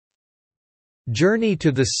Journey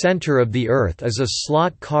to the Center of the Earth is a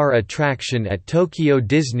slot car attraction at Tokyo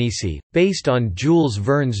DisneySea, based on Jules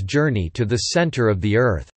Verne's Journey to the Center of the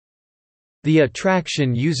Earth. The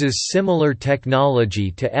attraction uses similar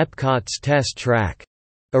technology to Epcot's Test Track.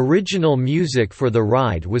 Original music for the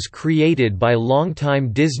ride was created by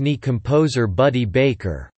longtime Disney composer Buddy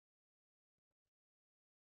Baker.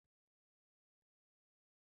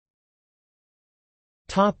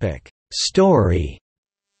 Story.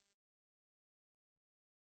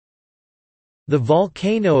 The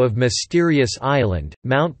volcano of Mysterious Island,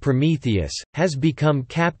 Mount Prometheus, has become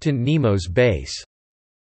Captain Nemo's base.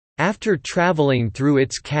 After traveling through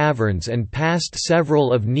its caverns and past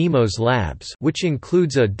several of Nemo's labs, which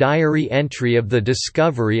includes a diary entry of the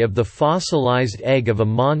discovery of the fossilized egg of a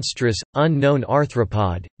monstrous, unknown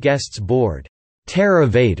arthropod, guests board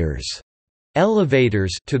Terravators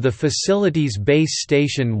elevators to the facility's base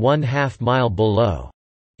station 1/2 mile below.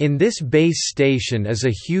 In this base station is a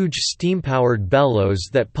huge steam-powered bellows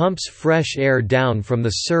that pumps fresh air down from the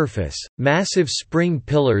surface, massive spring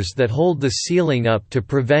pillars that hold the ceiling up to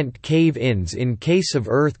prevent cave-ins in case of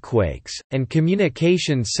earthquakes, and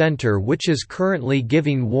communication center which is currently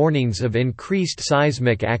giving warnings of increased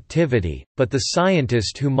seismic activity, but the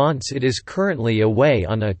scientist who monts it is currently away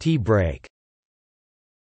on a tea break.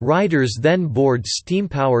 Riders then board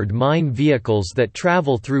steam-powered mine vehicles that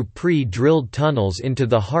travel through pre-drilled tunnels into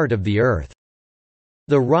the heart of the Earth.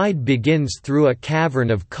 The ride begins through a cavern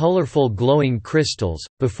of colorful glowing crystals,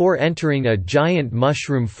 before entering a giant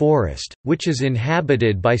mushroom forest, which is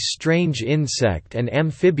inhabited by strange insect and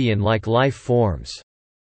amphibian-like life forms.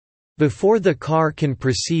 Before the car can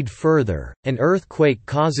proceed further, an earthquake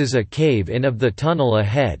causes a cave-in of the tunnel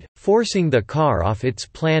ahead, forcing the car off its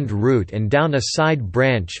planned route and down a side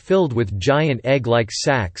branch filled with giant egg-like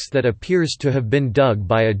sacs that appears to have been dug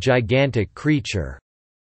by a gigantic creature.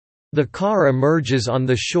 The car emerges on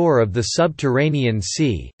the shore of the subterranean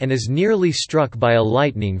sea, and is nearly struck by a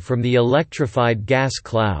lightning from the electrified gas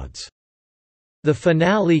clouds. The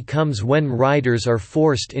finale comes when riders are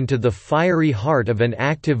forced into the fiery heart of an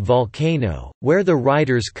active volcano, where the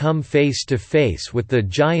riders come face to face with the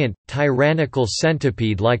giant, tyrannical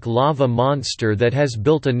centipede-like lava monster that has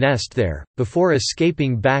built a nest there, before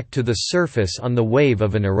escaping back to the surface on the wave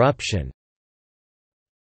of an eruption.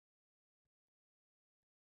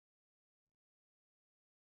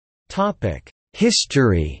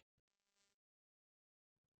 History.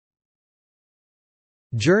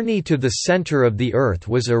 Journey to the Center of the Earth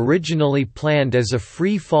was originally planned as a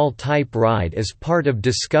free-fall type ride as part of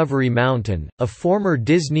Discovery Mountain, a former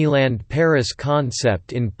Disneyland Paris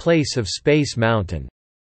concept in place of Space Mountain.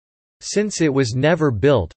 Since it was never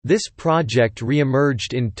built, this project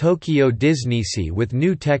re-emerged in Tokyo DisneySea with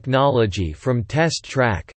new technology from Test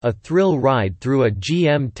Track, a thrill ride through a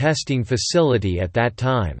GM testing facility at that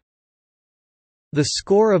time. The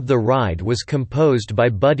score of the ride was composed by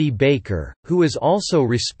Buddy Baker, who is also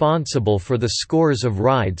responsible for the scores of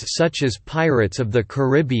rides such as Pirates of the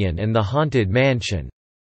Caribbean and The Haunted Mansion.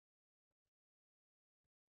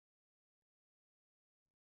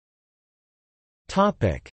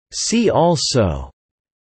 See also: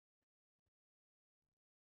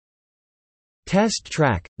 Test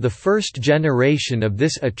Track, the first generation of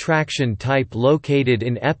this attraction type located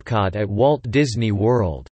in Epcot at Walt Disney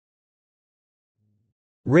World.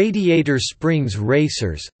 Radiator Springs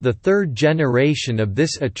Racers, the third generation of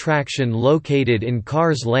this attraction located in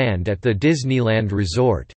Cars Land at the Disneyland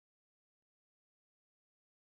Resort.